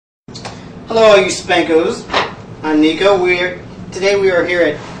Hello, all you Spankos. I'm Nico. Today we are here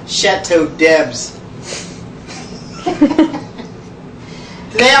at Chateau Debs.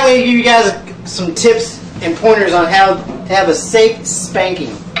 Today I'm going to give you guys some tips and pointers on how to have a safe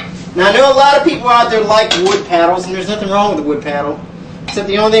spanking. Now I know a lot of people out there like wood paddles, and there's nothing wrong with a wood paddle, except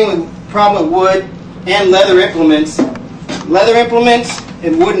the only problem with wood and leather implements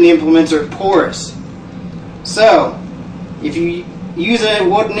and wooden implements are porous. So if you use a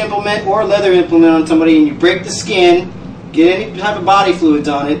wooden implement or a leather implement on somebody and you break the skin, get any type of body fluids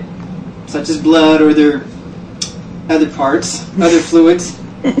on it, such as blood or their other parts, other fluids,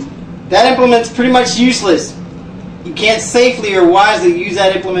 that implement's pretty much useless. You can't safely or wisely use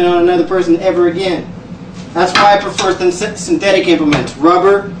that implement on another person ever again. That's why I prefer synthetic implements.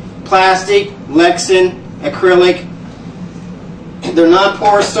 Rubber, plastic, Lexan, acrylic. They're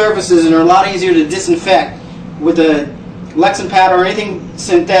non-porous surfaces and are a lot easier to disinfect. With a Lexan pad or anything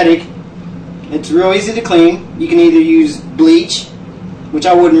synthetic, it's real easy to clean. You can either use bleach, which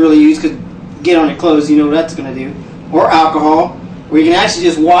I wouldn't really use because get on your clothes, you know what that's going to do, or alcohol, or you can actually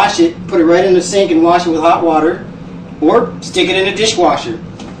just wash it, put it right in the sink and wash it with hot water, or stick it in a dishwasher.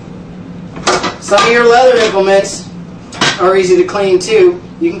 Some of your leather implements are easy to clean too.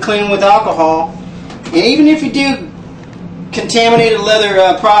 You can clean them with alcohol, and even if you do contaminated leather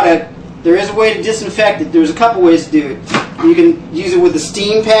product, there is a way to disinfect it. There's a couple ways to do it. You can use it with a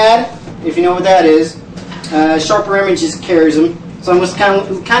steam pad, if you know what that is. Sharper Images carries them. So it kind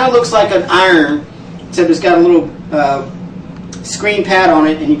of looks like an iron, except it's got a little screen pad on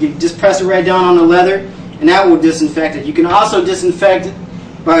it, and you can just press it right down on the leather, and that will disinfect it. You can also disinfect it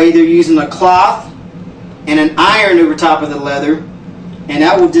by either using a cloth and an iron over top of the leather, and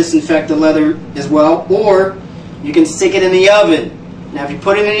that will disinfect the leather as well. Or you can stick it in the oven. Now, if you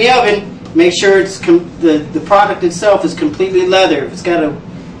put it in the oven, make sure it's the product itself is completely leather. If it's got a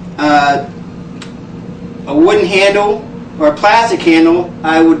wooden handle or a plastic handle,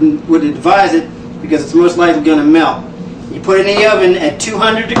 I would advise it because it's most likely going to melt. You put it in the oven at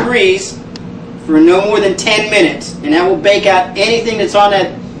 200 degrees for no more than 10 minutes, and that will bake out anything that's on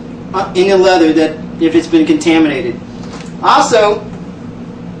that in the leather that if it's been contaminated. Also,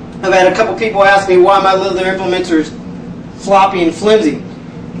 I've had a couple people ask me why my leather implements are floppy and flimsy.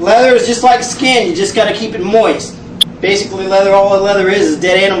 Leather is just like skin. You just got to keep it moist. Basically, all the leather is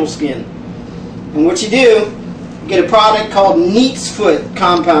dead animal skin. And what you do, you get a product called Neat's Foot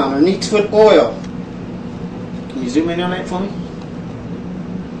compound or Neat's Foot oil. Can you zoom in on that for me?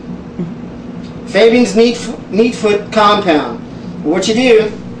 Fabian's Neat Foot compound. And what you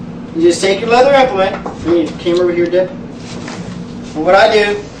do, you just take your leather implement. Bring your camera over here, Deb. And what I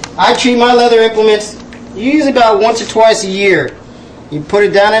do, I treat my leather implements usually about once or twice a year. You put it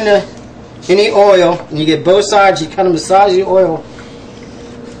down in the oil, and you get both sides. You kind of massage the oil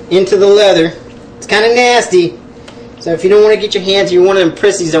into the leather. It's kind of nasty, so if you don't want to get your hands, you're one of them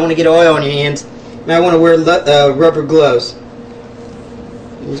prissies that want to get oil on your hands, you might want to wear rubber gloves.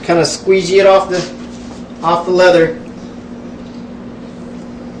 You just kind of squeegee it off the leather,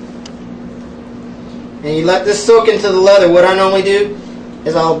 and you let this soak into the leather. What I normally do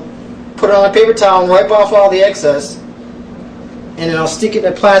is I'll put it on a paper towel and wipe off all the excess, and then I'll stick it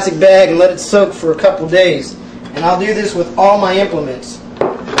in a plastic bag and let it soak for a couple days. And I'll do this with all my implements.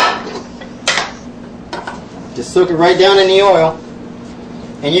 Just soak it right down in the oil,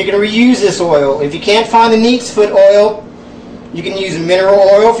 and you can reuse this oil. If you can't find the Neat's Foot oil, you can use mineral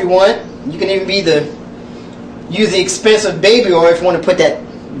oil if you want. You can even use the expensive baby oil if you want to put that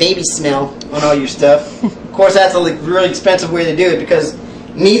baby smell on all your stuff. Of course, that's a really expensive way to do it because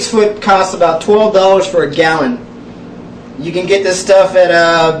Neat's Foot costs about $12 for a gallon. You can get this stuff at,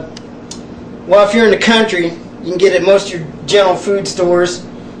 well, if you're in the country, you can get it at most of your general food stores,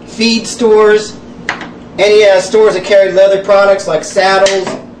 feed stores, any stores that carry leather products like saddles.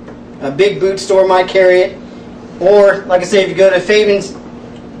 A big boot store might carry it. Or, like I say, if you go to Fabian's,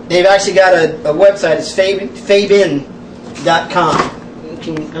 they've actually got a website. It's Fabin.com. I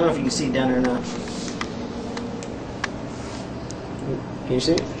don't know if you can see it down there or not. Can you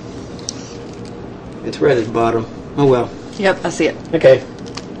see it? It's right at the bottom. Oh well. Yep, I see it. Okay.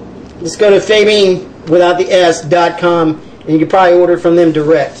 Just go to Fabian.com and you can probably order from them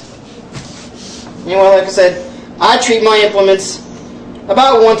direct. Anyway, like I said, I treat my implements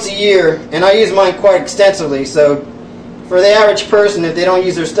about once a year, and I use mine quite extensively. So for the average person, if they don't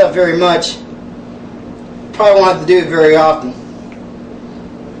use their stuff very much, probably won't have to do it very often.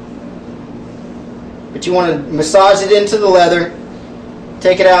 But you want to massage it into the leather,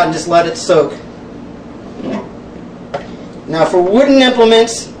 take it out and just let it soak. Now for wooden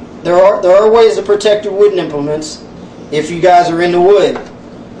implements, there are ways to protect your wooden implements if you guys are into wood.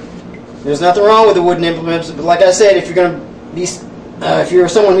 There's nothing wrong with the wooden implements, but like I said, if you're going to be, if you're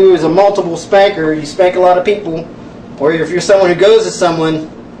someone who is a multiple spanker, you spank a lot of people, or if you're someone who goes to someone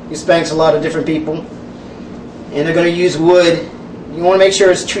who spanks a lot of different people, and they're going to use wood, you want to make sure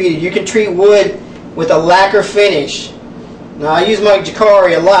it's treated. You can treat wood with a lacquer finish. Now, I use my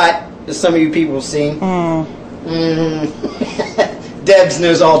Jacari a lot, as some of you people have seen. Debs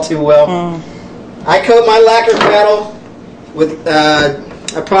knows all too well. I coat my lacquer paddle with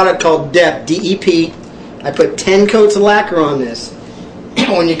a product called DEP, D-E-P. I put 10 coats of lacquer on this.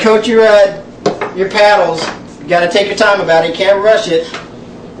 When you coat your paddles, you got to take your time about it. You can't rush it.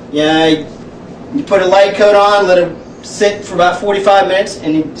 Yeah, you put a light coat on, let it sit for about 45 minutes,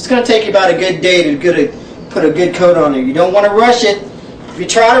 and it's going to take you about a good day to put a good coat on there. You don't want to rush it. If you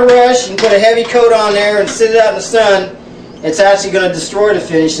try to rush and put a heavy coat on there and sit it out in the sun, it's actually going to destroy the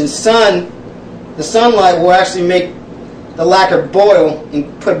finish. And the sunlight will actually make the lacquer boil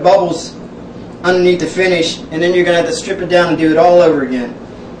and put bubbles underneath the finish, and then you're going to have to strip it down and do it all over again.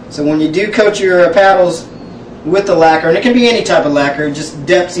 So when you do coat your paddles with the lacquer, and it can be any type of lacquer, just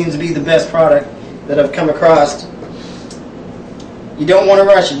DEP seems to be the best product that I've come across. You don't want to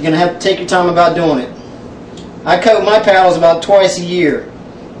rush it. You're going to have to take your time about doing it. I coat my paddles about twice a year.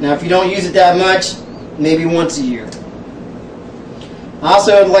 Now if you don't use it that much, maybe once a year.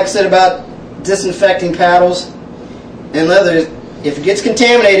 Also, like I said about disinfecting paddles and leathers, if it gets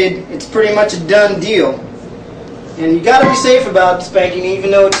contaminated, it's pretty much a done deal. And you got to be safe about spanking, even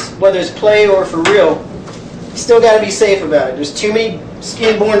though it's whether it's play or for real. You still got to be safe about it. There's too many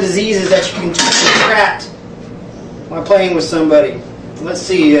skin-borne diseases that you can contract while playing with somebody. Let's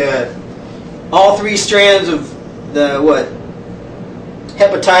see, all 3 strands of the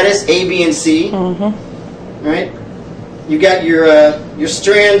hepatitis A, B, and C. Right? You got your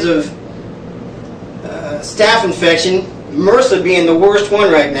strands of staph infection. MRSA being the worst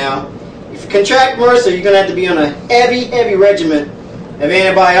one right now. If you contract MRSA, you're going to have to be on a heavy regimen of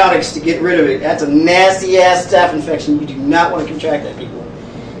antibiotics to get rid of it. That's a nasty ass staph infection. You do not want to contract that, people.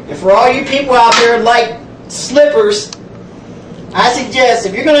 And for all you people out there like slippers, I suggest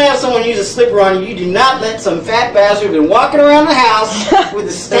if you're going to have someone use a slipper on you, you do not let some fat bastard who's been walking around the house with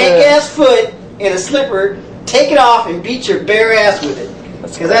a stank ass foot in a slipper take it off and beat your bare ass with it.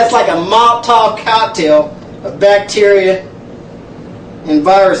 Because that's like a Molotov cocktail of bacteria and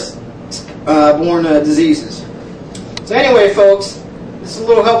virus-borne diseases. So anyway, folks, this is a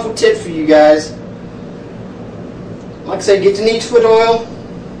little helpful tip for you guys. Like I said, get the neat foot oil.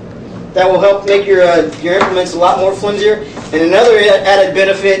 That will help make your implements a lot more flimsier. And another added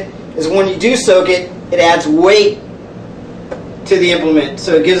benefit is when you do soak it, it adds weight to the implement,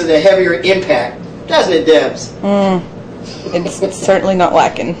 so it gives it a heavier impact. Doesn't it, Debs? It's certainly not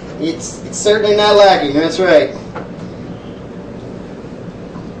lacking. It's certainly not lacking, that's right.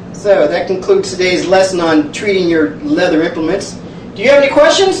 So that concludes today's lesson on treating your leather implements. Do you have any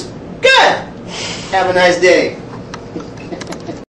questions? Good! Have a nice day.